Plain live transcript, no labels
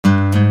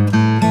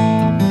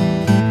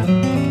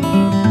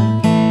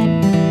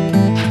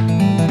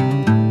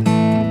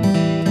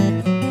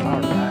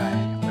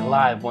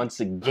live once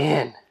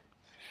again.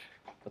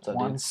 What's up,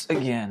 once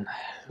again.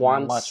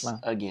 Once much, man.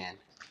 again.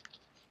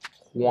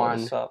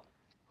 What's up?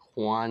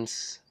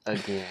 Once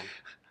again.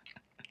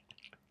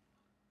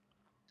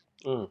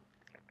 We're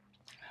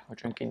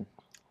drinking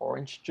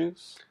orange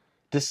juice.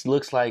 This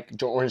looks like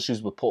orange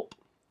juice with pulp.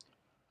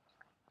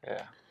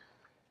 Yeah.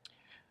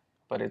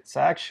 But it's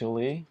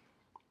actually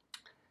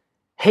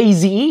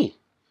Hazy.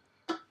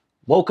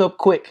 Woke up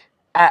quick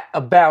at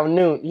about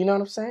noon. You know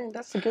what I'm saying?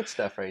 That's the good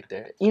stuff right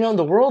there. You know, in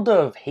the world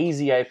of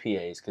hazy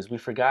IPAs, because we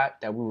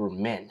forgot that we were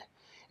men.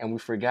 And we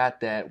forgot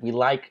that we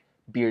like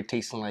beer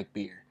tasting like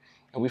beer.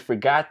 And we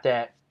forgot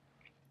that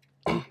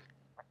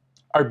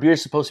our beer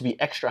is supposed to be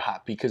extra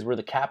hot because we're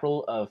the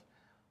capital of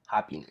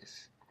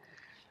hoppiness.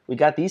 We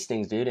got these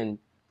things, dude, and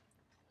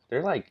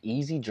they're like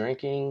easy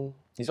drinking.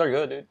 These are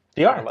good, dude.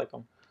 They are. I like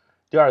them.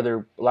 They are.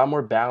 They're a lot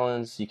more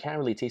balanced. You can't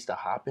really taste the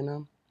hop in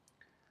them.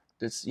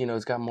 It's, you know,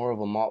 it's got more of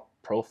a malt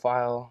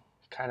profile,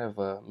 kind of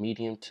a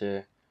medium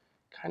to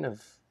kind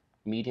of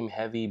medium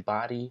heavy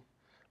body.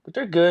 But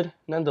they're good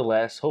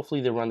nonetheless.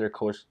 Hopefully they run their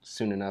course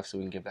soon enough so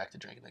we can get back to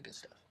drinking the good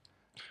stuff.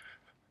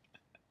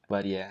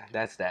 But yeah,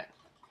 that's that.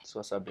 So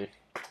what's up, dude?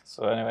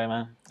 So anyway,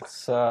 man,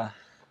 it's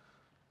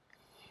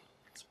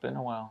been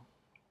a while.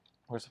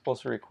 We're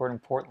supposed to record in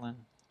Portland,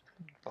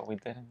 but we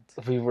didn't.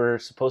 We were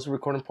supposed to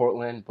record in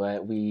Portland,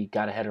 but we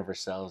got ahead of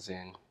ourselves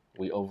and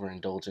we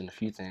overindulged in a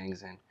few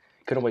things and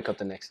couldn't wake up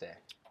the next day.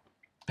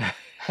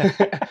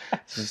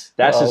 That's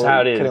just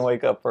how it is. Couldn't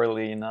wake up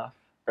early enough.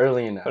 But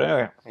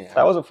anyway, yeah.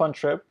 That was a fun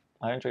trip.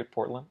 I enjoyed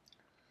Portland.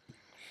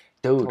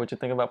 Dude. What'd you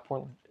think about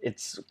Portland?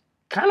 It's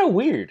kind of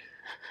weird.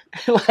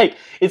 Like,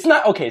 it's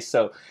not... Okay,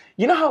 so,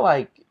 you know how,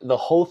 like, the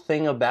whole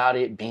thing about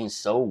it being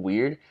so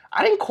weird?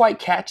 I didn't quite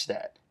catch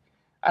that.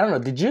 I don't know.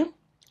 Did you?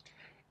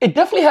 It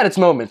definitely had its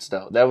moments,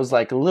 though. That was,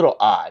 like, a little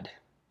odd.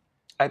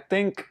 I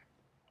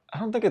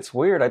don't think it's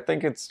weird. I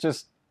think it's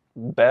just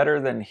better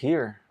than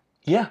here.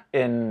 Yeah.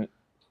 In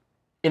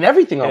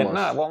everything, almost.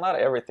 Not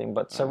everything,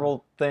 but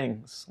several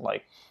things.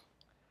 Like,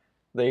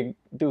 they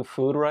do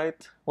food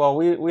right. Well,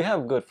 we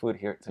have good food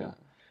here, too.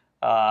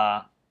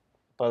 But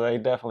they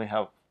definitely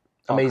have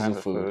amazing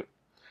food.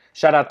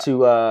 Shout out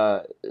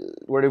to,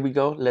 where did we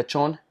go?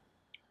 Lechon.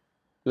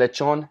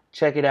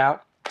 Check it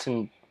out. It's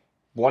in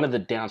one of the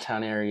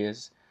downtown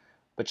areas.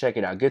 But check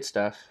it out. Good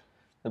stuff.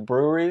 The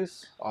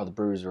breweries. Oh, the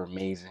breweries were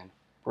amazing.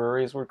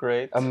 Breweries were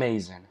great.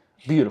 Amazing.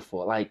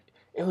 Beautiful. Like,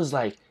 it was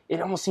like,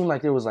 it almost seemed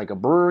like there was like a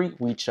brewery,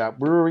 weed shop,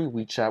 brewery,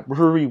 weed shop,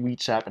 brewery,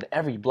 weed shop at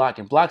every block.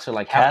 And blocks are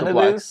like half the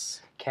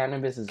blocks.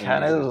 Cannabis is amazing.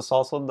 Cannabis is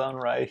also done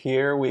right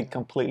here. We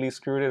completely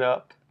screwed it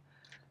up.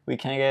 We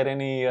can't get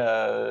any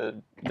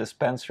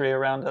dispensary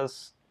around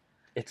us.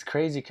 It's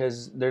crazy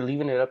because they're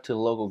leaving it up to the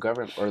local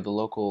government or the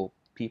local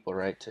people,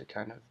 right, to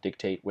kind of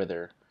dictate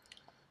whether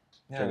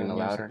they're going to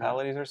allow it or not.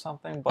 Municipalities or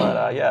something.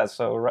 But yeah,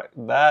 so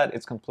that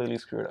is completely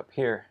screwed up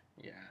here.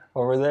 Yeah.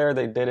 Over there,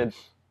 they did it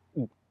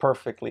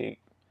perfectly.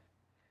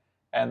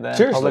 And then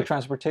Seriously? Public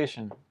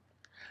transportation.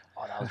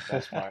 Oh, that was the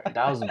best part.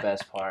 That was the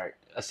best part.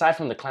 Aside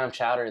from the clam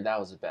chowder, that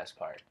was the best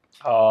part.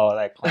 Oh,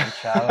 that clam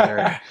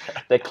chowder.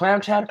 The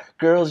clam chowder?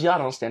 Girls, y'all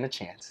don't stand a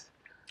chance.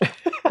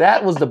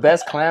 That was the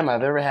best clam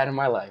I've ever had in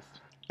my life.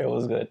 It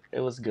was good. It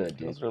was good,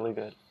 dude. It was really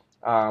good.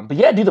 But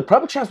yeah, dude, the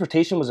public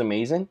transportation was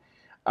amazing.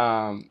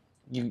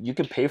 You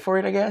could pay for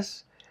it, I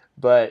guess.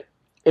 But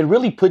it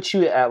really puts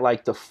you at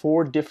like the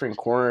 4 different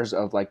corners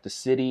of like the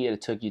city.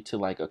 It took you to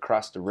like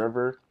across the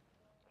river.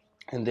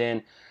 And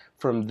then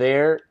from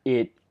there,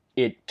 it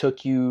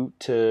took you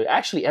to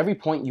actually every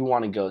point you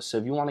want to go. So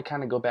if you want to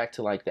kind of go back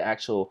to like the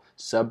actual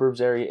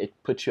suburbs area, it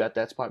puts you at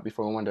that spot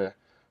before we went to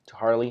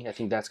Harley. I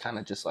think that's kind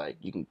of just like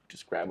you can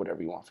just grab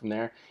whatever you want from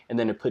there. And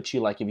then it puts you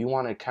like if you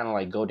want to kind of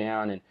like go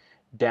down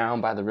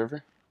by the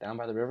river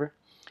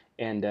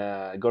and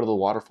go to the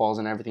waterfalls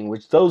and everything,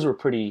 which those were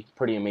pretty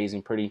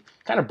amazing, pretty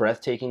kind of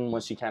breathtaking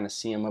once you kind of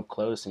see them up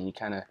close and you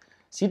kind of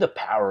see the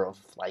power of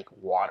like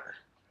water.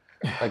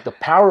 Like the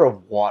power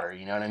of water,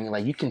 you know what I mean?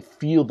 Like you can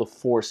feel the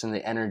force and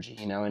the energy,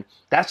 you know, and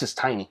that's just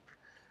tiny.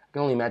 I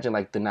can only imagine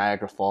like the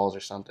Niagara Falls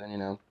or something, you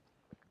know,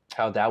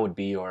 how that would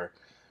be, or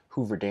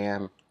Hoover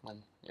Dam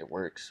when it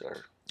works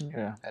or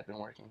had been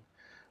working.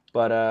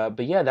 But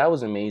yeah, that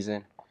was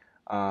amazing.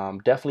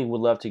 Definitely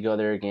would love to go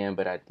there again,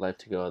 but I'd love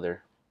to go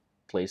other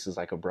places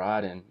like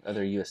abroad and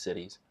other U.S.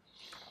 cities.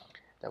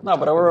 No,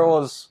 but overall,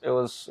 it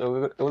was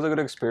a good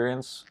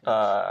experience.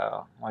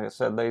 Like I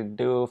said, they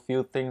do a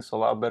few things a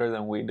lot better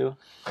than we do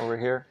over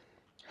here,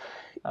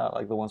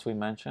 like the ones we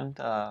mentioned.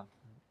 So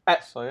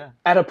yeah.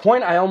 At a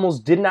point, I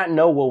almost did not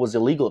know what was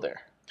illegal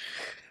there.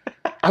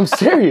 I'm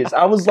serious.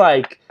 I was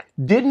like,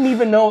 didn't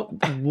even know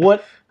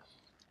what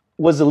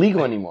was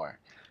illegal anymore.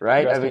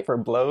 Right? You're asking for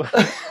blow.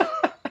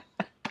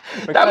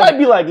 That might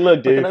be like,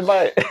 look, dude. Can I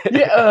buy it?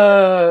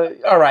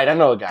 Yeah. All right, I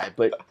know a guy,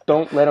 but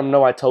don't let him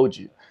know I told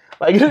you.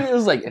 Like, it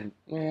was like,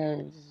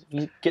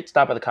 you get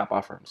stopped by the cop,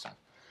 offer him stuff.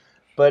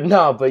 But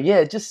yeah,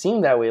 it just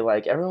seemed that way.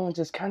 Like, everyone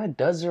just kind of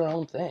does their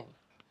own thing.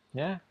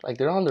 Yeah. Like,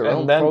 they're on their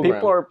own And then program.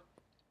 people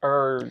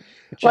are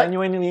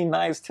genuinely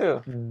nice,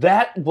 too.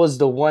 That was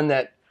the one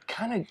that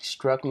kind of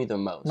struck me the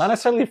most. Not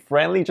necessarily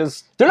friendly,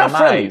 just they're not nice.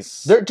 friendly.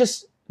 They're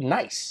just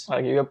nice.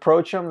 Like you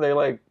approach them, they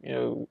like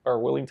are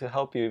willing to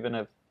help you even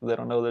if they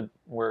don't know that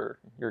where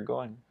you're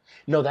going.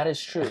 No, that is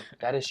true.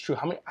 That is true.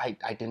 How many?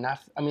 I did not.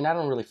 I mean, I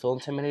don't really feel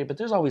intimidated, but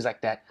there's always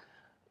like that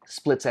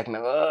split second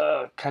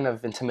of kind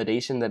of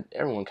intimidation that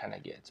everyone kind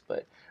of gets.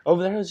 But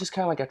over there, it's just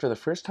kind of like after the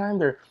first time,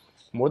 they're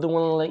more than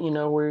willing to let you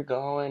know where you're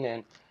going,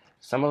 and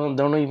some of them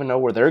don't even know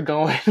where they're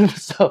going.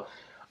 So,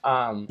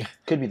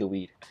 could be the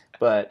weed,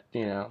 but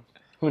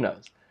who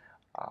knows?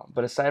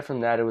 But aside from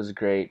that, it was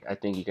great. I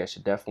think you guys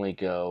should definitely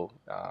go.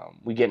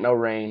 We get no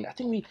rain. I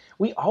think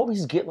we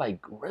always get like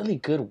really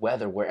good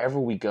weather wherever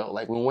we go.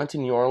 Like when we went to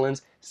New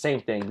Orleans, same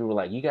thing. We were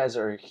like, you guys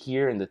are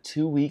here in the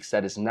 2 weeks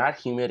that is not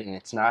humid and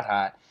it's not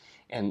hot,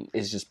 and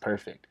it's just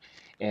perfect.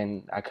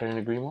 And I couldn't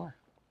agree more.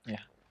 Yeah.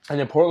 And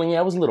then Portland,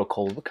 it was a little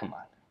cold, but come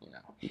on,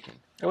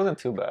 It wasn't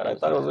too bad. I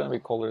thought it was going to be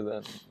colder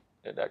than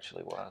it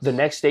actually was. The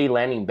next day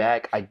landing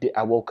back,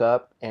 I woke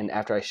up, and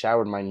after I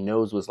showered, my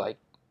nose was like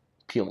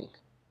peeling.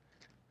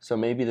 So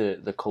maybe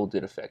the cold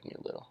did affect me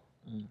a little.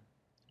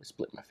 It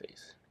split my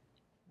face.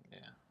 Yeah.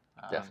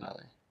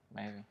 Definitely.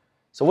 Maybe.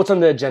 So what's on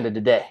the agenda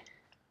today?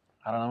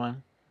 I don't know,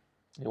 man.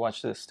 You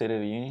watched the State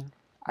of the Union?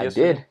 I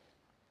did.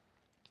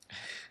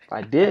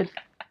 I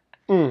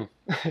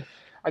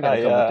got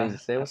a couple things to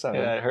say. What's up,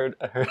 man? I heard.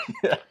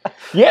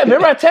 Yeah,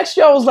 remember I texted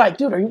you? I was like,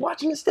 dude, are you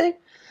watching this thing?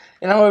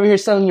 And I'm over here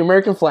selling you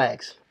American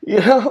flags.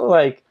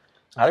 Like.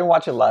 I didn't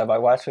watch it live. I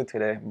watched it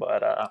today.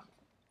 But,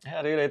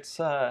 yeah, dude, it's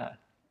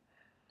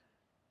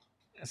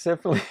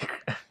definitely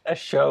a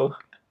show.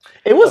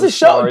 It was a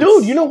show. Sorts.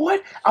 Dude, you know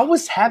what? I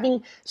was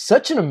having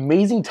such an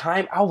amazing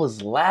time. I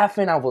was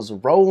laughing. I was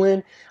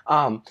rolling.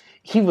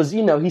 He was,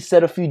 he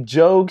said a few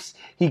jokes.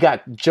 He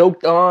got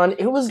joked on.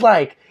 It was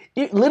like,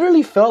 it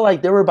literally felt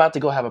like they were about to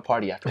go have a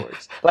party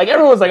afterwards. Like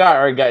everyone was like,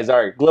 all right, guys,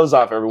 all right, gloves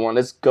off, everyone.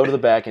 Let's go to the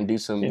back and do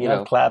some,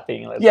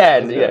 clapping. Let's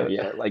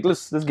Like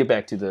let's get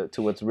back to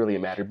what's really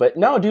mattered. But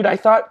no, dude, I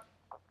thought,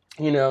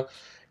 he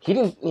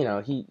didn't,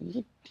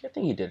 I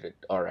think he did an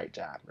all right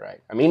job, right?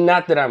 I mean,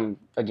 not that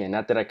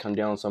I come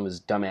down on some of his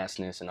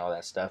dumbassness and all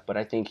that stuff, but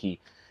I think he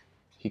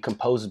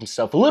composed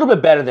himself a little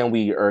bit better than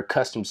we are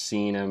accustomed to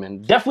seeing him,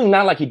 and definitely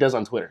not like he does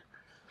on Twitter.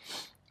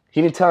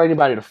 He didn't tell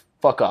anybody to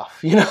fuck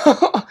off,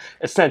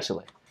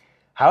 essentially.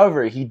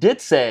 However, he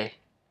did say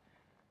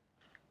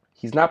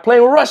he's not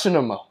playing with Russia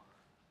no more.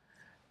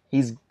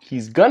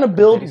 He's gonna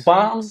build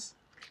bombs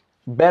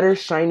better,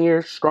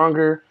 shinier,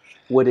 stronger,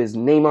 with his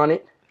name on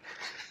it.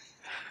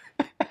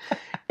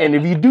 And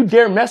if you do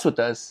dare mess with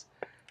us,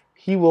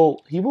 he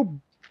will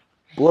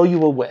blow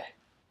you away.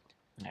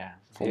 Yeah,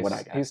 from what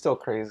I got. He's still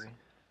crazy.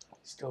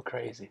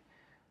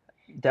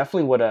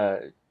 Definitely what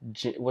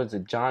is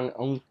it,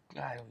 John?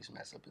 I always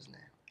mess up his name.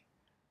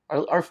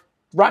 Our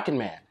Rocket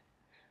Man,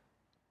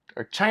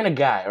 or China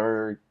guy,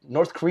 or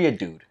North Korea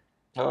dude.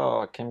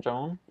 Oh, Kim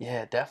Jong-un?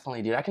 Yeah,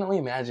 definitely, dude. I can only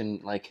imagine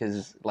like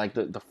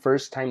the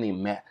first time they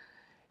met.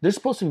 They're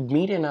supposed to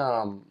meet in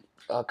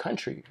a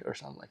country or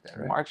something like that,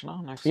 right? March,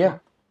 no,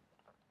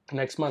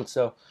 next month.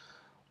 So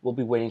we'll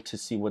be waiting to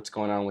see what's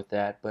going on with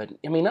that. But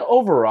I mean,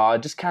 overall,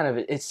 it just kind of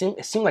it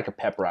seemed like a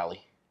pep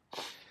rally.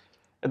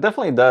 It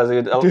definitely does,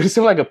 dude. Dude, it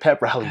seemed like a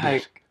pep rally.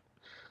 Like,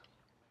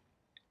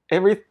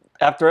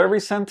 after every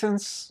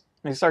sentence,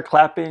 they start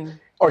clapping.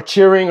 Or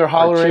cheering or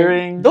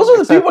hollering. Those are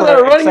the people that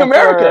are running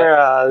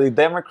America. The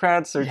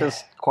Democrats are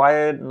just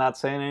quiet, not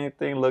saying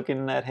anything,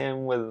 looking at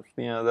him with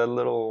that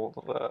little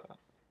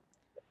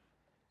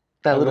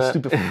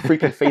stupid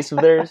freaking face of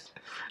theirs.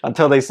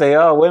 Until they say,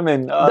 "Oh,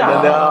 women!"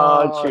 Then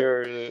they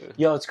cheer.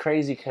 Yo, it's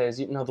crazy because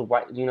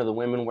the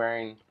women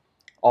wearing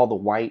all the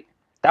white.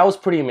 That was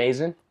pretty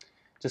amazing.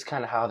 Just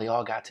kind of how they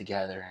all got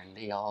together and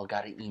they all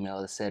got an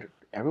email that said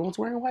everyone's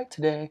wearing white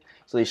today,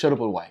 so they showed up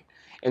with white.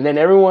 And then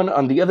everyone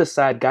on the other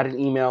side got an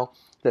email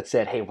that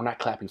said, "Hey, we're not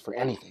clapping for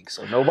anything."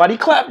 So nobody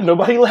clapped,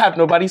 nobody laughed,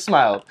 nobody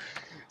smiled.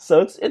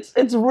 So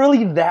it's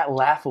really that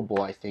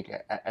laughable, I think,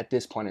 at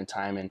this point in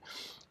time. And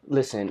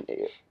listen,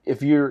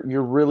 if you're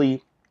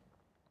really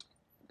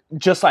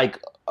just like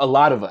a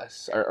lot of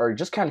us are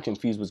just kind of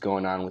confused what's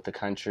going on with the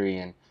country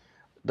and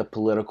the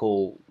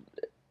political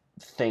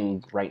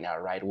thing right now,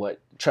 right?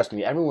 Trust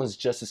me, everyone's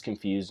just as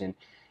confused.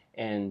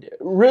 And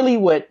really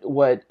what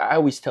I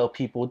always tell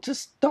people,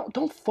 just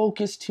don't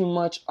focus too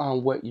much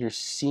on what you're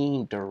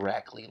seeing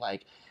directly.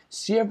 Like,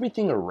 see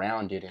everything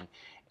around it,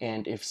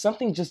 and if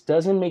something just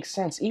doesn't make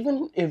sense,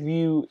 even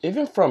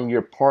from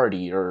your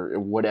party or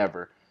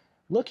whatever,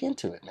 look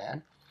into it,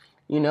 man.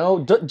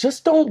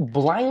 Just don't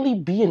blindly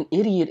be an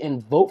idiot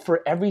and vote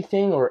for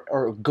everything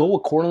or go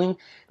accordingly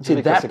to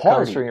that it party.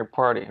 Comes from your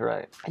party,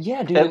 right?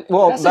 Yeah, dude.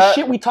 That's the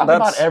shit we talk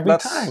about every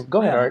time.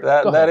 Go ahead, Art.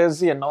 That is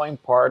the annoying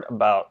part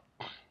about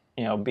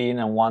being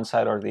on one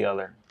side or the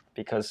other.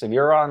 Because if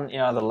you're on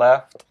the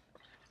left,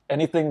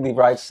 anything the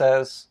right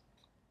says,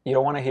 you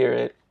don't want to hear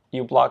it.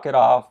 You block it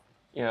off.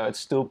 It's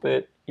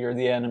stupid. You're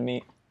the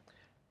enemy.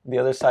 The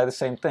other side, the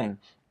same thing.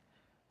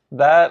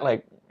 That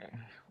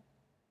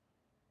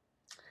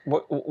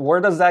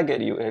Where does that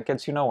get you? It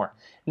gets you nowhere.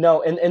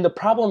 No, and the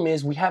problem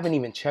is we haven't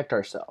even checked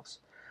ourselves.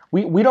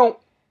 We don't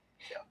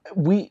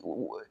we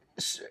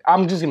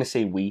I'm just gonna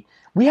say we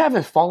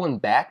haven't fallen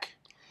back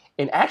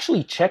and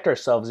actually checked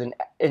ourselves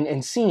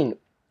and seen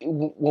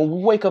when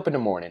we wake up in the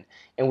morning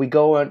and we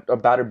go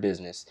about our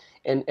business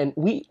and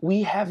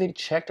we haven't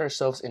checked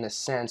ourselves in a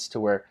sense to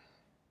where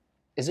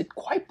is it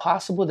quite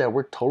possible that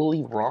we're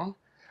totally wrong?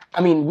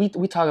 I mean, we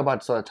talk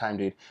about this all the time,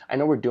 dude. I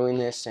know we're doing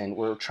this and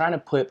we're trying to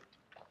put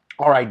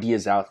our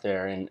ideas out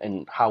there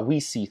and how we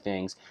see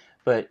things.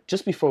 But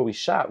just before we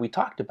shot, we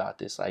talked about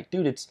this. Like,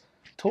 dude, it's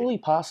totally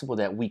possible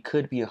that we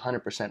could be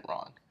 100%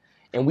 wrong.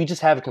 And we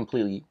just have it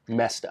completely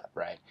messed up,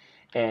 right?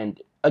 And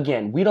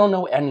again, we don't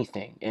know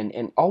anything.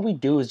 And all we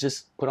do is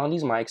just put on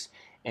these mics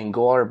and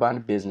go all about the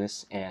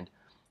business and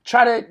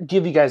try to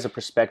give you guys a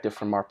perspective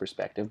from our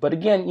perspective. But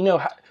again,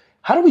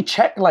 how do we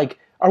check? Like,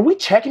 are we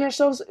checking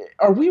ourselves?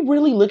 Are we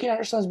really looking at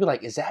ourselves and be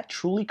like, is that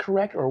truly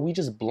correct? Or are we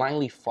just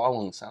blindly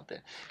following something?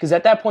 Because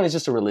at that point, it's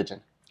just a religion.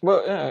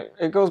 Well,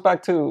 it goes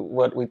back to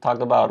what we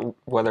talked about,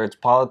 whether it's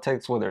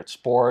politics, whether it's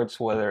sports,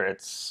 whether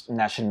it's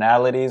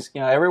nationalities.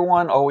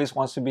 Everyone always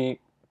wants to be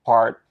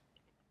part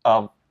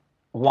of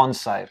one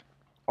side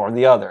or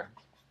the other.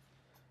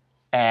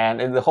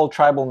 And the whole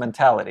tribal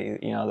mentality,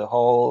 the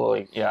whole,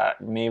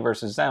 me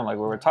versus them, like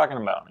we were talking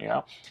about,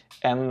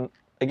 And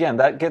again,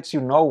 that gets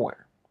you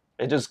nowhere.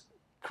 It just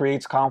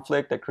creates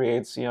conflict. It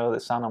creates,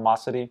 this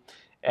animosity.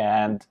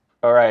 And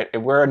all right,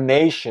 if we're a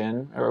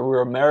nation or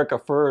we're America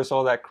first,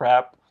 all that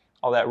crap,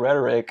 all that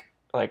rhetoric,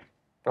 like,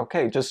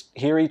 okay, just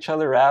hear each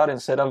other out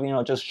instead of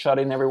just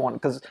shutting everyone.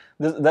 Because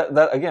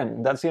that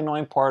again, that's the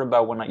annoying part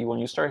about when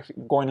you start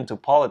going into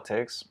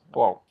politics.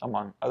 Well,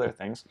 among other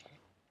things,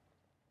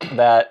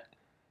 that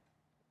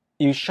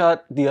you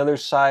shut the other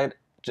side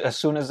as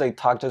soon as they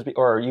talk,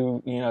 or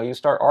you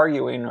start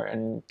arguing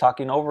and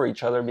talking over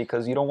each other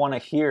because you don't want to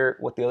hear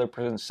what the other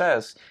person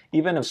says,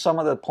 even if some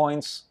of the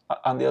points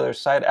on the other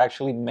side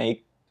actually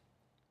make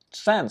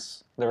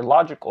sense. They're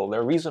logical.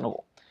 They're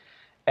reasonable.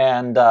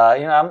 And I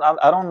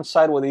don't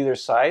side with either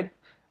side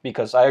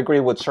because I agree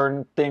with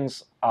certain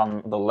things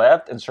on the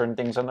left and certain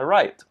things on the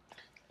right,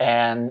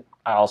 and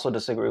I also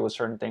disagree with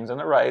certain things on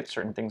the right,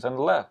 certain things on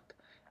the left.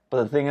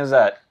 But the thing is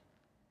that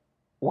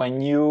when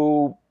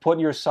you put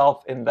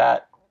yourself in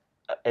that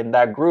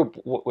group,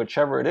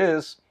 whichever it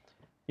is,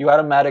 you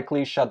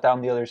automatically shut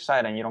down the other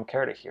side and you don't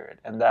care to hear it.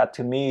 And that,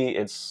 to me,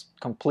 it's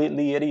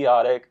completely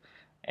idiotic,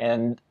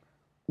 and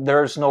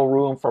there's no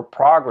room for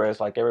progress.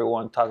 Like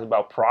everyone talks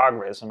about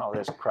progress and all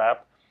this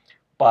crap,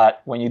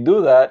 but when you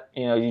do that,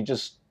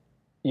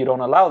 you don't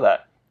allow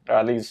that. Or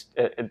at least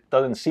it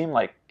doesn't seem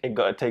like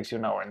it takes you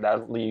nowhere. And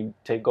that you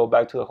go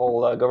back to the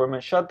whole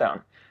government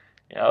shutdown.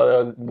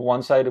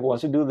 One side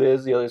wants to do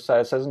this, the other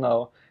side says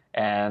no,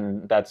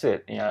 and that's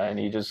it. And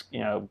you just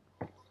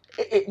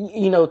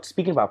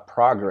speaking about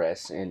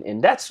progress,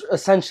 and that's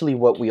essentially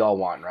what we all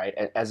want, right?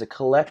 As a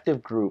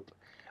collective group,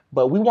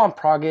 but we want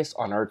progress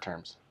on our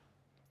terms.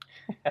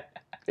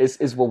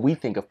 is what we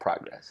think of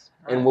progress,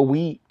 right, and what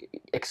we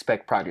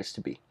expect progress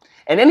to be.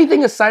 And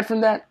anything aside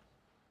from that,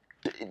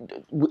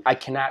 I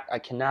cannot.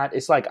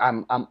 It's like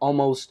I'm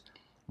almost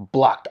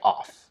blocked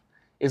off.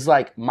 It's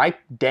like my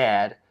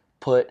dad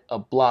put a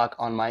block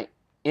on my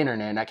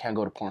internet and I can't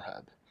go to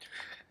Pornhub.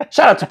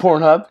 Shout out to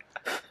Pornhub.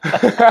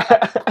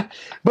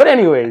 But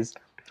anyways,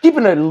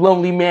 keeping a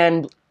lonely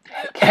man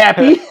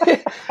happy.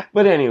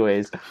 But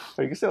anyways,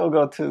 you can still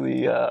go to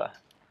the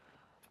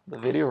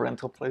video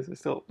rental place. They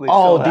still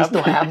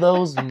have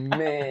those?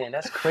 Man,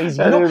 that's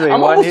crazy.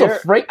 I'm almost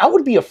afraid. I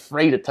would be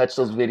afraid to touch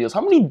those videos.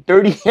 How many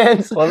dirty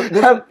hands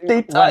have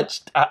they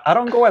touched? I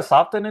don't go as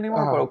often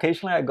anymore, but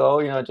occasionally I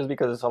go, just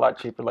because it's a lot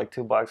cheaper, like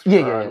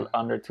 $2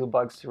 under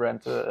 $2 to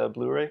rent a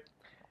Blu-ray.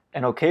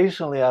 And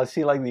occasionally I'll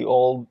see like the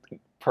old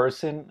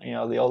person,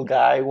 the old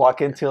guy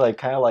walk into like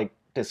kind of like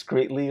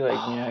discreetly,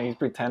 like, he's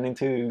pretending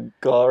to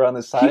go around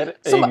the side.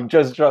 And he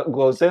just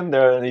goes in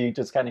there and you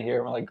just kind of hear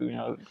him like,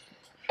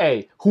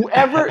 Hey,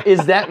 whoever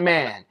is that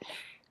man,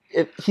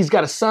 if he's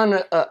got a son,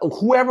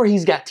 whoever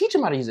he's got, teach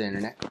him how to use the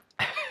internet.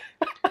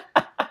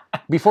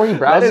 Before he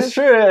browses. That is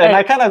true. And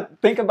I kind of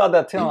think about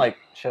that too. I'm like,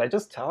 should I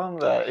just tell him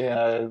that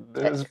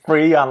this is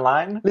free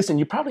online? Listen,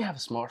 you probably have a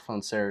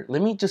smartphone, sir.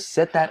 Let me just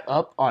set that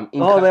up on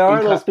there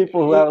are those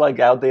people who have like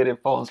outdated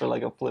phones or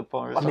like a flip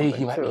phone or something. Maybe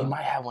he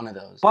might have one of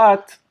those.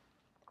 But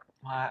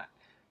I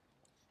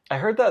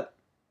heard that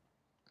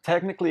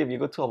technically if you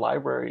go to a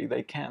library,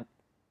 they can't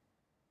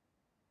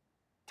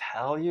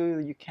tell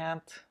you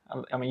can't.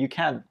 I mean, you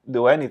can't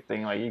do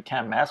anything. Like you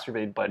can't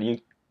masturbate, but you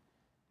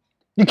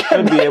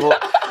should be able.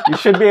 You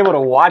should be able to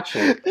watch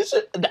it.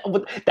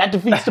 That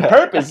defeats the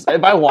purpose.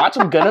 If I watch,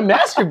 I'm gonna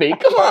masturbate.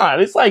 Come on,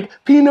 it's like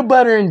peanut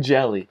butter and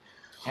jelly.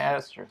 Yeah,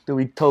 that's true. Dude,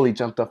 we totally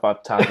jumped off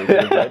topic.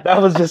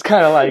 That was just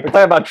kind of like we're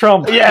talking about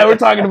Trump. Yeah, we're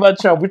talking about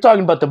Trump. We're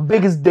talking about the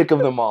biggest dick of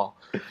them all,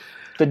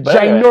 the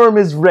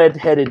ginormous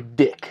red-headed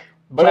dick.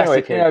 But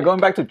anyway, going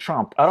back to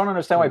Trump, I don't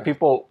understand why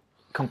people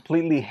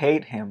completely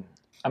hate him.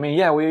 I mean,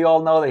 yeah, we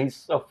all know that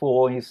he's a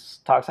fool. He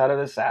talks out of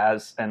his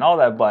ass and all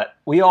that, but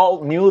we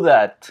all knew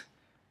that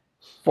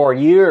for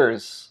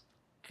years,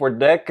 for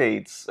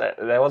decades.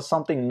 That was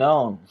something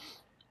known.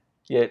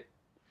 Yet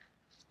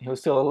he was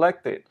still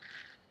elected.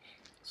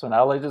 So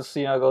now let's just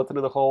go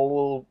through the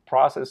whole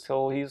process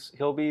till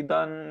he'll be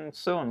done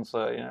soon.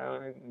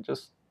 So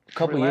just A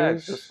couple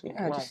relax. years,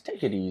 yeah, just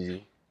take it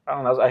easy. I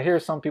don't know. I hear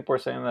some people are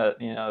saying that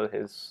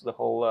the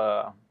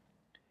whole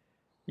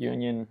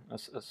union,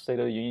 State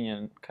of the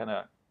Union, kind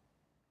of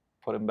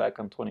put him back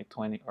on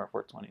 2020 or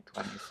for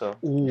 2020. So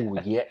ooh,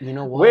 yeah, you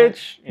know what?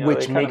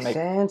 Which makes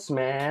sense,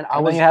 man.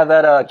 And then you have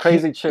that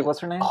crazy chick. What's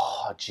her name?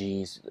 Oh,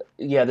 jeez.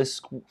 Yeah,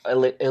 this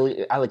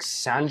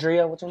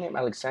Alexandria. What's her name?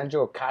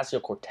 Alexandria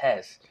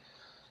Ocasio-Cortez.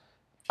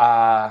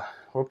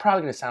 We're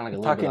probably gonna sound like a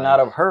little talking bit out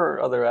of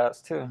her other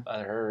ass too.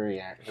 Her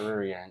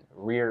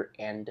rear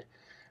end.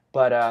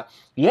 But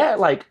yeah,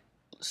 like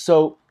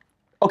so.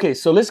 Okay,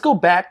 so let's go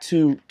back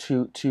to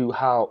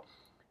how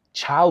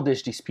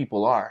childish these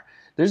people are.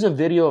 There's a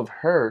video of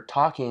her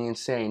talking and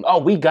saying, "Oh,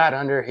 we got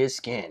under his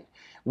skin.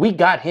 We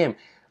got him."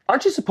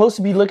 Aren't you supposed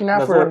to be looking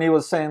out for? That's when he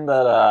was saying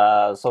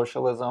that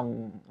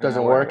socialism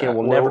doesn't work and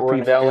will never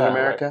prevail in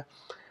America.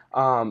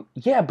 Right.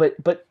 Yeah,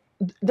 but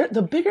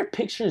the bigger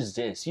picture is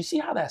this. You see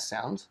how that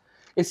sounds?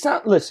 It's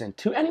not. Listen,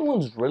 to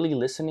anyone who's really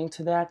listening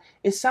to that,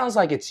 it sounds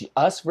like it's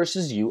us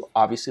versus you.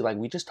 Obviously, like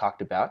we just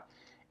talked about.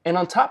 And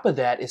on top of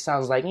that, it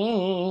sounds like,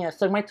 I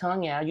stuck my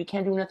tongue out. You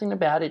can't do nothing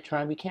about it,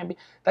 Trump. You can't be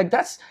like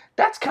that's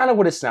kind of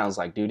what it sounds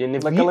like, dude. And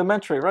if like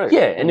elementary, right?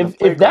 Yeah, and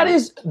if that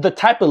is the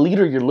type of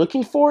leader you're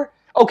looking for,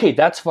 okay,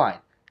 that's fine.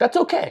 That's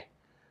okay.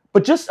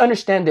 But just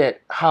understand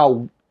that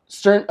how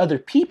certain other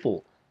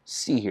people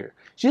see her.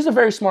 She's a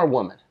very smart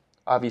woman.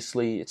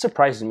 Obviously, it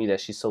surprises me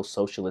that she's so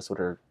socialist with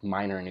her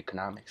minor in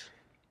economics.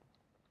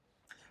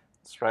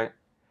 That's right.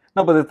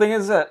 No, but the thing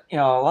is that a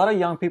lot of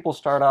young people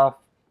start off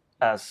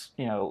as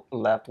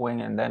left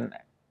wing, and then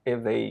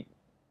if they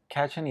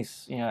catch any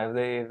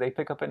if they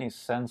pick up any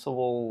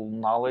sensible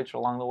knowledge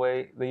along the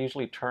way, they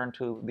usually turn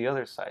to the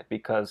other side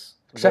because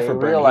except they for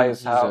Bernie,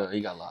 realize how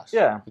he got lost.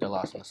 Yeah, he got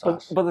lost in the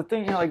sauce. But the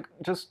thing, like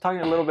just talking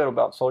a little bit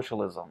about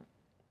socialism,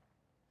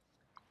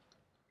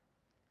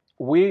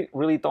 we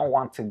really don't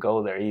want to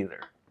go there either.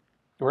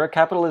 We're a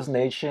capitalist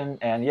nation,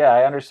 and yeah,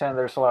 I understand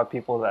there's a lot of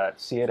people that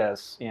see it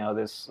as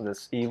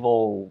this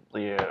evil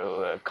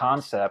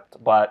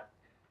concept, but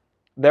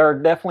there are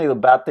definitely the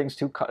bad things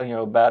too,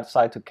 bad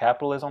side to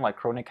capitalism, like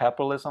crony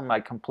capitalism. I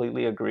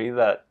completely agree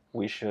that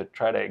we should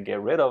try to get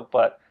rid of,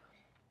 but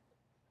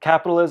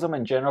capitalism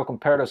in general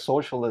compared to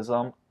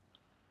socialism,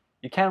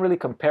 you can't really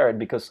compare it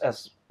because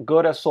as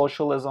good as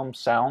socialism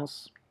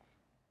sounds,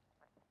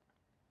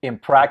 in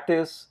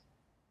practice,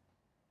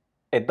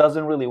 it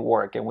doesn't really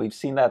work, and we've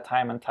seen that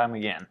time and time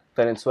again.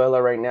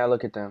 Venezuela right now,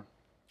 look at them.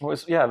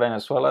 Yeah,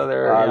 Venezuela.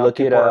 There. Look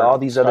at all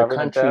these other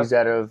countries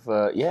that have,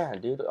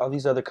 all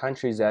these other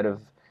countries that have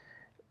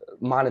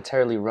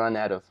monetarily run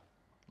out of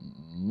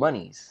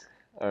monies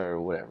or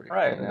whatever.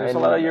 Right. There's a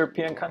lot of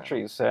European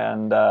countries,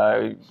 and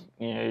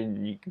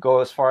you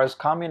go as far as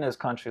communist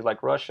countries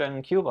like Russia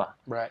and Cuba.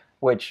 Right.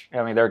 Which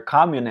they're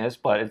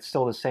communist, but it's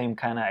still the same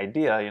kind of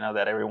idea,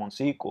 that everyone's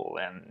equal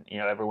and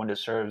everyone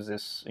deserves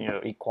this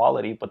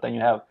equality. But then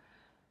you have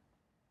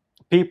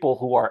people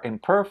who are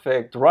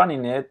imperfect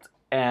running it,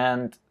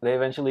 and they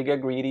eventually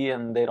get greedy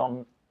and they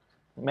don't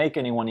make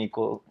anyone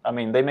equal. I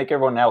mean, they make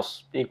everyone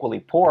else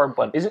equally poor,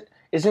 but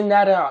isn't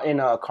that in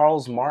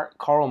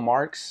Karl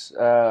Marx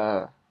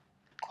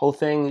whole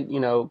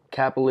thing,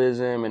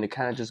 capitalism, and it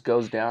kind of just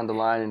goes down the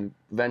line and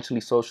eventually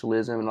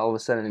socialism, and all of a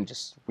sudden it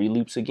just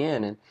reloops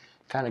again and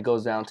kind of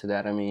goes down to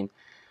that. I mean,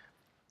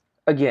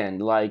 again,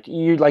 like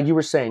you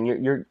were saying,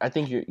 you're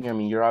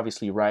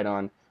obviously right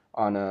on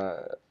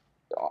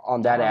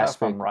that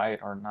aspect. If I'm right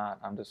or not.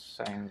 I'm just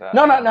saying that.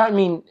 No. I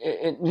mean,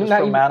 just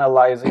not from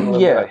analyzing a little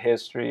bit of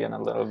history and a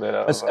little bit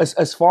of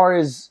as far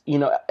as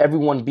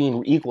everyone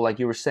being equal, like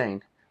you were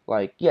saying,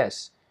 like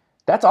yes,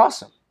 that's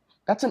awesome.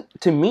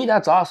 To me,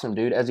 that's awesome,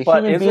 dude. As a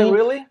human being, is it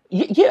really?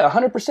 Yeah,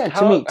 100%.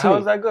 To me, how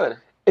is that good?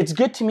 It's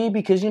good to me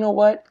because you know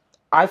what?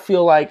 I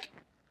feel like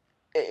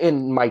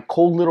in my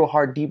cold little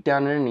heart, deep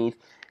down underneath,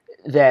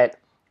 that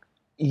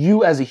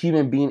you as a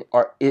human being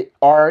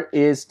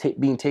is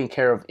being taken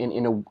care of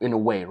in a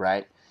way,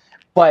 right?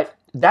 But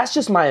that's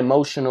just my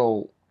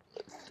emotional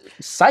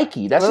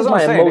psyche. That's just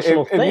my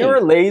emotional thing. If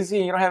you're lazy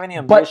and you don't have any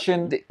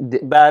ambition,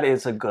 that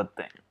is a good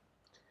thing.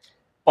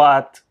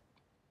 But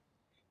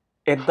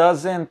it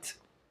doesn't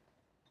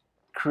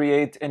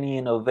create any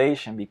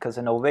innovation because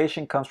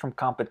innovation comes from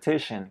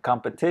competition.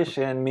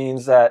 Competition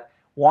means that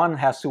one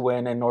has to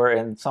win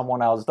and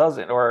someone else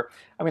doesn't. Or,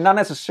 I mean, not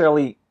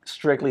necessarily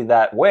strictly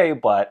that way,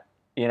 but,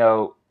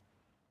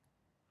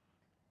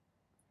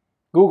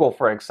 Google,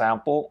 for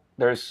example,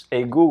 there's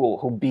a Google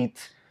who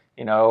beat,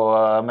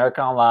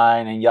 American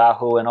Online and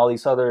Yahoo and all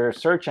these other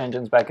search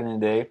engines back in the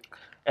day.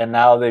 And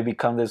now they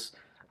become this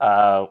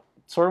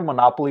sort of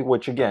monopoly,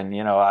 which again,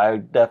 I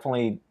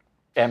definitely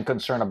am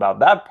concerned about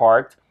that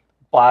part.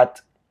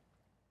 But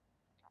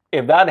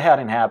if that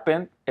hadn't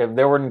happened, if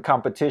they were in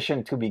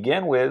competition to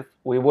begin with,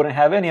 we wouldn't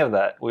have any of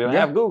that. We don't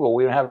have Google.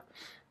 We don't have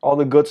all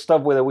the good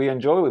stuff that we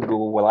enjoy with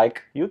Google,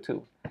 like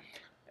YouTube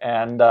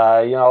and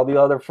all the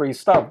other free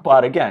stuff.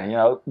 But again,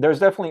 there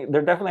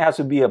definitely has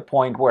to be a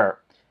point where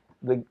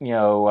the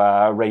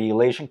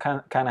regulation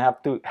kind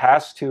of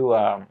has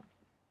to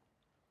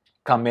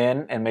come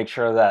in and make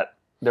sure that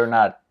they're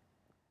not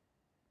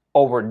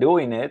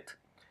overdoing it.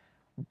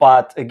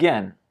 But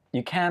again,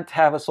 you can't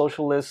have a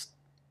socialist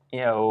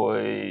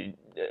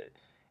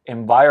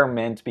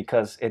environment,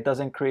 because it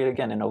doesn't create,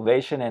 again,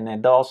 innovation, and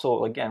it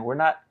also, again, we're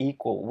not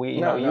equal.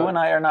 You and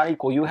I are not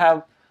equal. You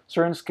have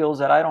certain skills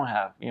that I don't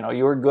have.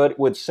 You're good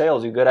with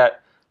sales. You're good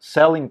at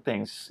selling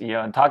things,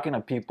 and talking to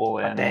people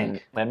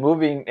and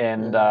moving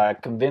and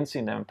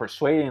convincing them,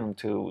 persuading them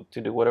to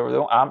do whatever they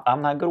want.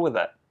 I'm not good with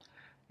that.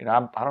 I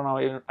don't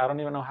know. I don't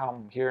even know how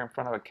I'm here in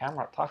front of a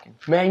camera talking.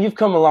 Man, you've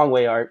come a long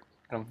way, Art.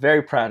 I'm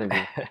very proud of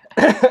you.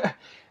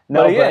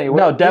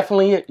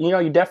 Definitely.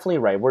 You're definitely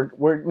right.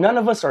 We're none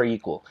of us are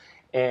equal,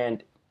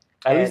 and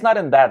at least not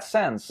in that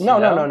sense. No,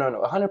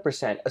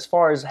 100%. As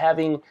far as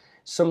having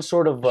some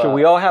sort of should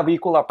we all have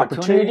equal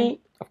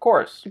opportunity? Of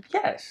course.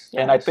 Yes.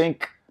 And I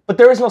think, but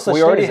there is no such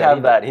thing. We already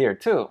have that here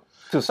too,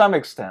 to some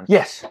extent.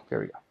 Yes.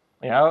 Here we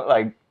go.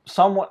 Like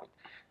someone.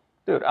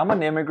 Dude, I'm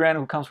an immigrant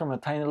who comes from a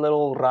tiny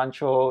little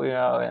rancho,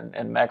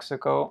 in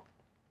Mexico.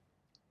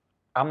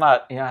 I'm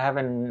not, I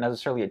haven't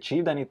necessarily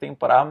achieved anything,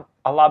 but I'm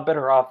a lot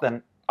better off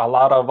than a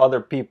lot of other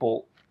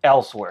people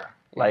elsewhere,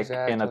 like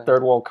in a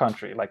third world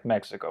country like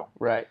Mexico.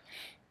 Right.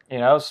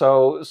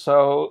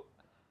 So,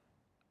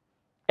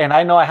 and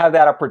I know I have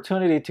that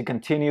opportunity to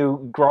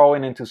continue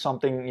growing into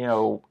something,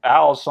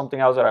 something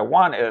else that I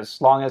want,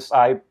 as long as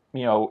I,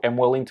 am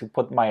willing to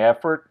put my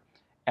effort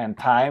and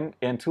time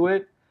into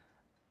it.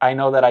 I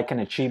know that I can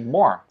achieve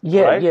more.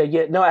 Yeah, right?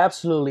 yeah. No,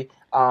 absolutely.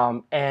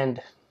 And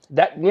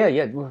that,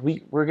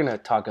 we're gonna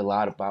talk a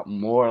lot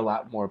more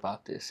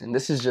about this. And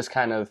this is just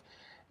kind of,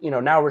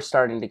 now we're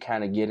starting to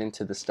kind of get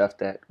into the stuff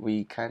that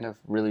we kind of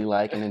really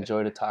like and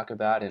enjoy to talk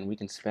about, and we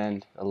can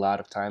spend a lot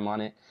of time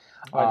on it.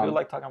 I do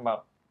like talking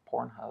about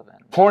Pornhub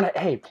and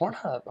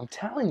Pornhub. I'm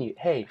telling you,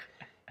 hey,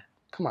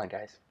 come on,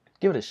 guys,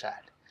 give it a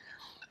shot.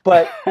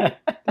 But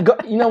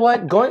you know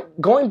what?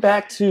 Going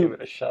back to give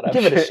it a shot.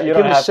 Give it a shot. You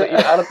don't have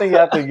to. I don't think you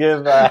have to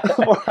give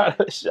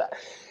a shot.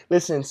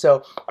 Listen,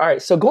 so all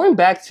right. So going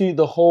back to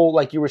the whole,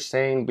 like you were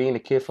saying, being a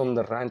kid from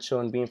the rancho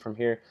and being from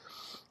here.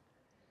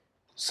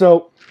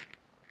 So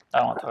I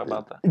don't want to talk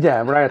about that.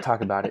 Yeah, we're not gonna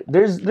talk about it.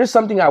 There's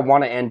something I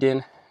want to end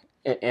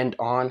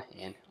on.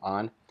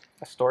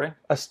 A story.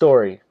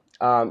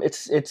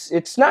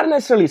 It's not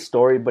necessarily a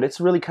story, but it's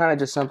really kind of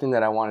just something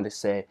that I wanted to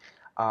say.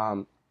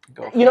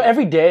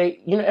 Every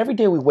day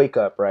we wake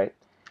up, right?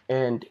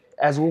 And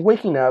as we're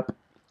waking up,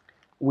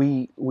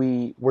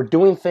 we're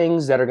doing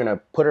things that are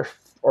gonna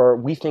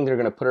we think they're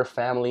gonna put our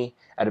family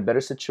at a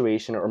better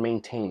situation, or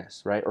maintain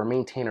us, right? Or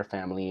maintain our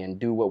family and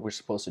do what we're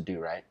supposed to do,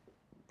 right?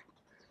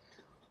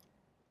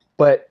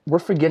 But we're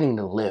forgetting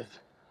to live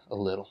a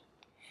little.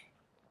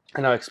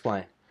 And I'll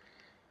explain.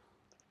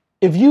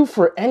 If you,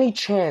 for any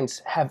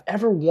chance, have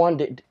ever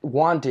wanted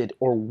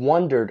or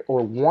wondered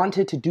or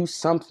wanted to do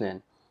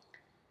something,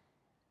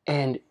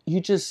 and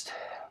it's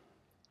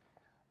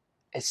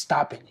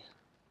stopping you,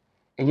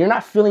 and you're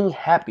not feeling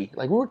happy,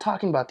 like we were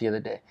talking about the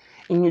other day,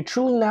 and you're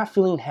truly not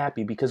feeling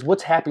happy, because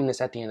what's happiness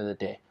at the end of the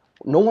day?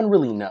 No one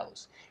really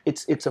knows.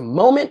 It's a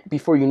moment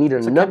before you need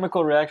a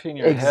chemical reaction in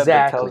your head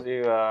that tells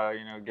you,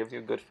 gives you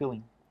a good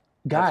feeling.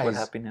 Guys, that's what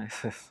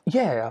happiness is.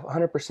 Yeah,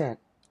 100%.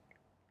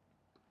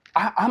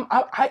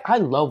 I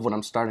love what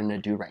I'm starting to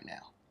do right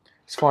now,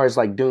 as far as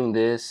like doing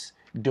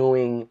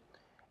the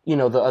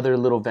other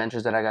little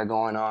ventures that I got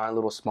going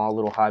on, small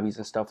little hobbies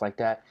and stuff like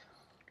that.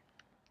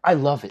 I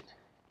love it,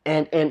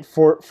 and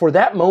for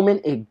that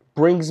moment, it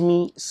brings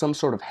me some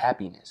sort of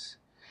happiness.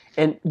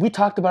 And we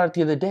talked about it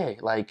the other day,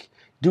 like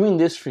doing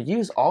this for you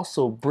is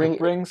also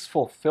brings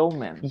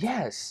fulfillment.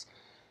 Yes.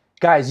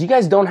 Guys, you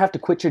guys don't have to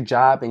quit your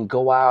job and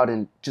go out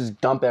and just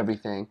dump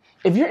everything.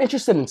 If you're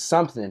interested in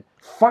something,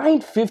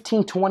 find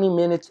 15, 20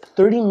 minutes,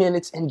 30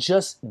 minutes, and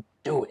just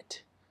do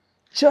it.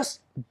 Just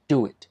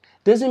do it.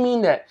 Doesn't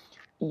mean that,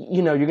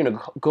 you're going to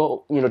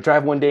go,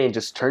 drive one day and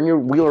just turn your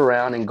wheel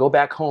around and go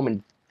back home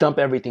and dump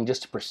everything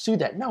just to pursue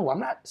that. No, I'm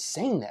not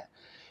saying that.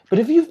 But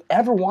if you've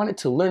ever wanted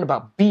to learn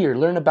about beer,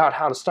 learn about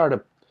how to start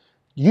a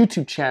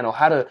YouTube channel,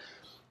 how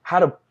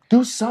to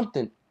do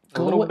something,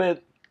 a little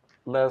bit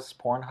less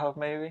Pornhub,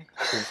 maybe,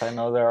 because I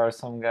know there are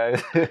some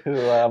guys who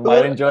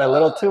might enjoy a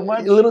little too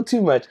much. A little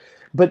too much,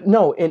 but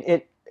no,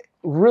 and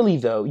really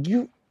though,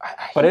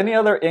 but any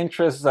other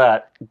interest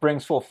that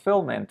brings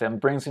fulfillment and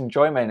brings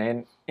enjoyment,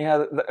 and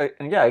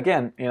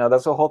again,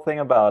 that's the whole thing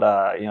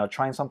about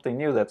trying something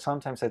new. That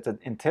sometimes it's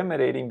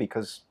intimidating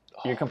because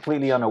you're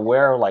completely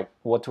unaware of like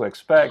what to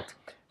expect.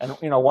 And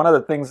one of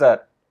the things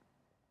that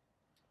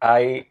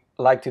I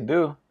like to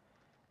do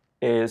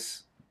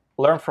is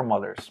learn from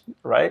others,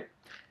 right?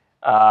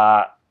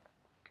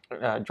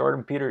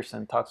 Jordan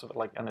Peterson talks about,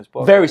 like, in his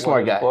book. Very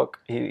smart guy. Book,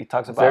 he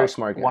talks about very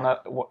smart guy.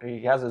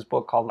 He has this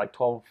book called like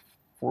 12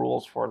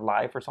 rules for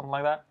life or something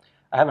like that.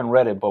 I haven't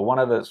read it, but one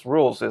of those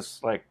rules is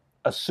like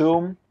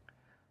assume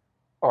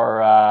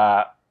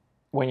or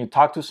when you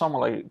talk to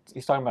someone, like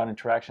he's talking about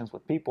interactions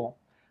with people,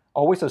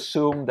 always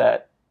assume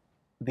that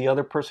the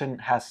other person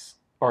has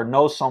or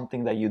knows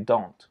something that you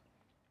don't.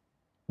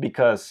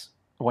 Because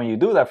when you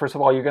do that, first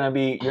of all, you're not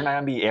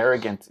gonna be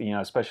arrogant,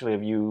 especially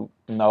if you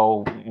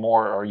know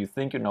more or you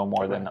think you know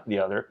more than the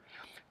other.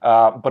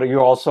 But you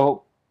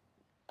also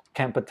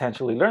can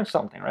potentially learn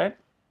something, right?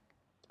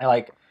 And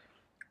like,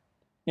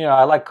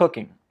 I like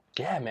cooking.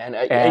 Yeah, man.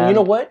 And you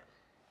know what?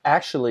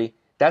 Actually,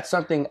 that's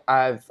something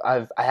I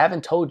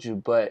haven't told you,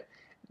 but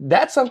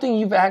that's something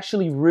you've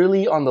actually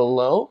really on the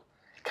low,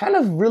 kind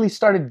of really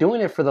started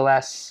doing it for the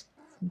last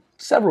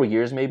several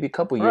years, maybe a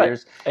couple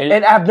years.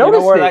 And I've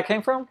noticed where that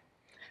came from?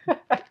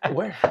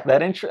 Where?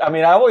 I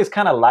mean, I always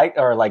kind of liked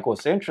or like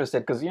was interested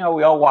because we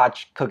all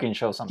watch cooking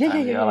shows sometimes.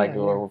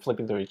 We're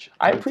flipping through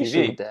I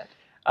appreciate TV. That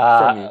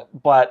from you.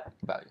 But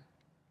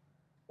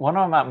one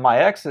of my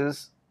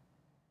exes,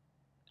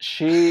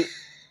 she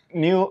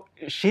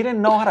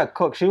didn't know how to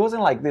cook. She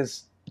wasn't like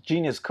this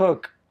genius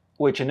cook,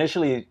 which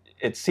initially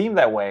it seemed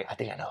that way. I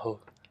think I know.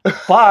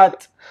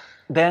 But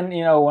then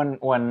when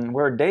we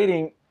were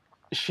dating,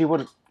 she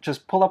would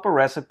just pull up a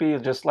recipe,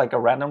 just like a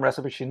random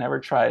recipe she never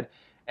tried,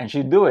 and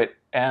she'd do it.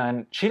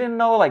 And she didn't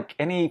know like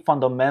any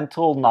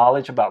fundamental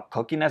knowledge about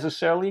cooking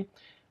necessarily,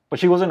 but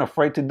she wasn't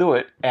afraid to do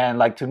it. And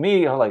like to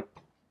me, like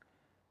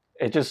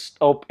it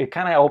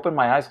kind of opened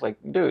my eyes. Like,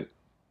 dude,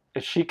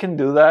 if she can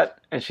do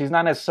that, and she's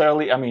not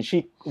necessarily. I mean,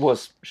 she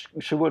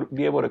would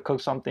be able to cook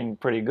something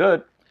pretty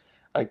good,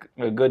 like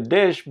a good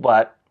dish,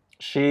 but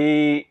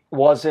she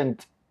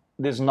wasn't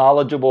this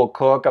knowledgeable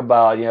cook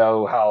about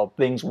how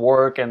things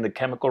work and the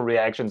chemical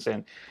reactions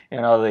and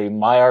the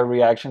Maillard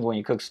reactions when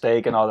you cook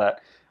steak and all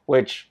that,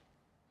 which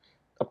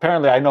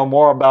apparently I know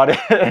more about it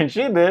than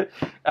she did,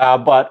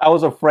 but I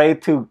was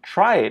afraid to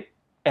try it.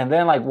 And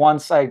then like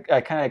once I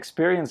kind of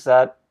experienced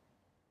that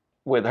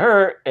with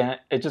her, and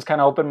it just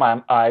kind of opened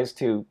my eyes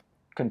to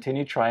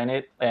continue trying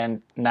it,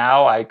 and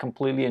now I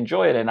completely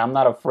enjoy it, and I'm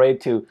not afraid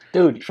to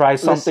try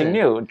something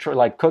new,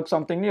 like cook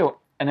something new.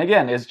 And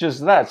again, it's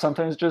just that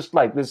sometimes just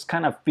like this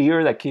kind of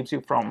fear that keeps you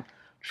from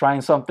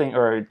trying something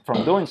or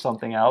from doing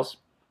something else.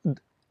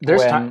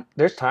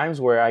 There's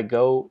times where I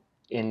go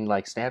in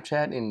like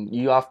Snapchat and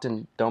you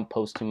often don't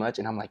post too much,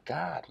 and I'm like,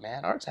 God,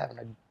 man, Art's having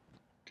a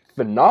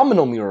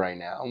phenomenal meal right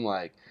now. I'm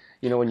like,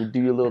 when you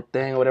do your little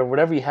thing or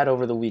whatever you had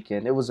over the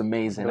weekend, it was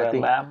amazing. I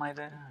think lamb I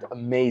did.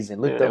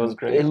 Amazing. It was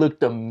great. It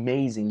looked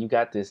amazing. You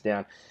got this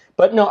down.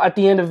 But no, at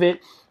the end of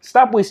it,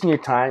 stop wasting your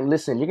time.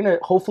 Listen, you're gonna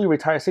hopefully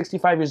retire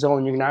 65 years old,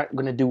 and you're not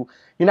gonna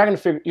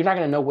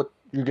know what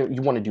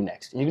you want to do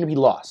next, and you're gonna be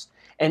lost,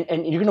 and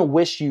you're gonna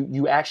wish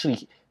you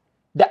actually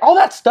that all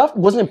that stuff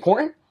wasn't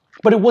important,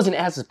 but it wasn't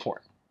as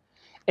important.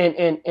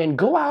 And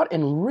go out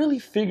and really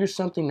figure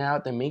something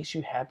out that makes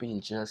you happy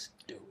and just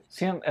do it.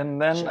 See, and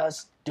then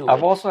just do I've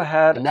it. also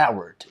had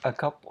a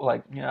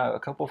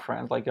couple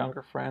friends, like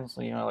younger friends,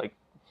 like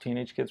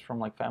teenage kids from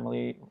like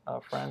family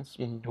friends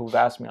who've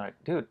asked me like,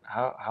 dude,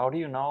 how do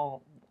you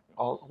know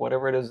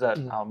whatever it is that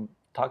I'm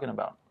talking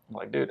about? I'm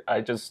like, dude,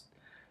 it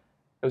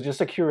was just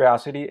a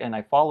curiosity and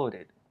I followed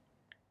it.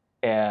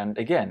 And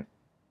again,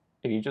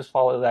 if you just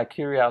follow that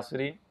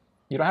curiosity,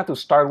 you don't have to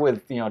start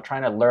with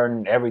trying to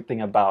learn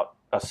everything about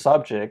a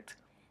subject,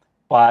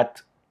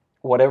 but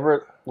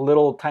whatever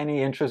little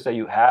tiny interest that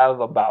you have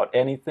about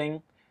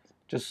anything,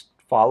 just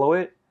follow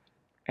it,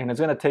 and it's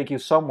going to take you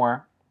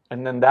somewhere.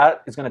 And then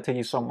that is going to take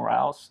you somewhere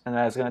else, and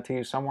that's going to take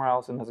you somewhere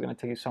else, and that's going to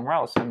take you somewhere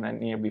else. And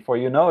then, before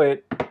you know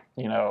it,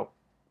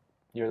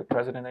 you're the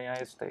president of the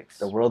United States.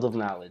 The world of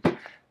knowledge.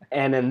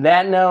 And in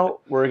that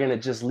note, we're going to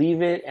just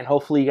leave it, and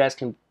hopefully you guys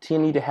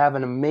continue to have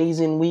an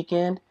amazing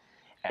weekend.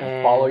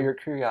 And follow your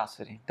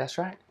curiosity. That's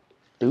right.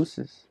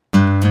 Deuces.